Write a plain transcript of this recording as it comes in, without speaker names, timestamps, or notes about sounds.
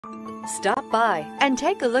Stop by and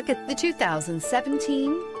take a look at the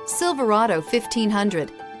 2017 Silverado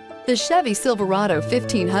 1500. The Chevy Silverado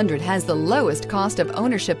 1500 has the lowest cost of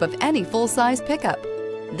ownership of any full-size pickup.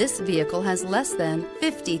 This vehicle has less than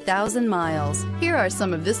 50,000 miles. Here are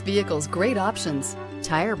some of this vehicle's great options: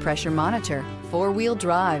 tire pressure monitor, four-wheel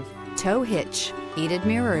drive, tow hitch, heated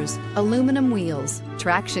mirrors, aluminum wheels,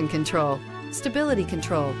 traction control, stability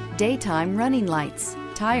control, daytime running lights,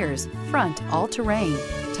 tires, front all-terrain,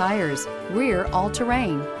 tires, rear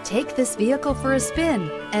all-terrain. Take this vehicle for a spin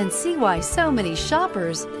and see why so many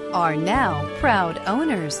shoppers are now proud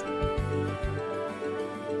owners.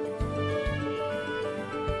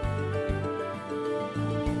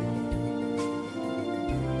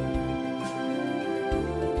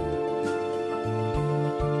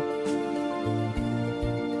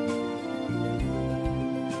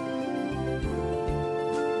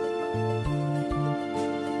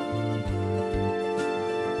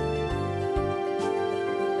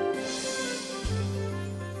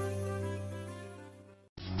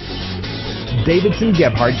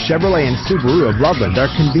 Davidson-Gebhardt Chevrolet and Subaru of Loveland are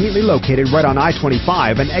conveniently located right on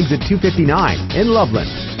I-25 and exit 259 in Loveland.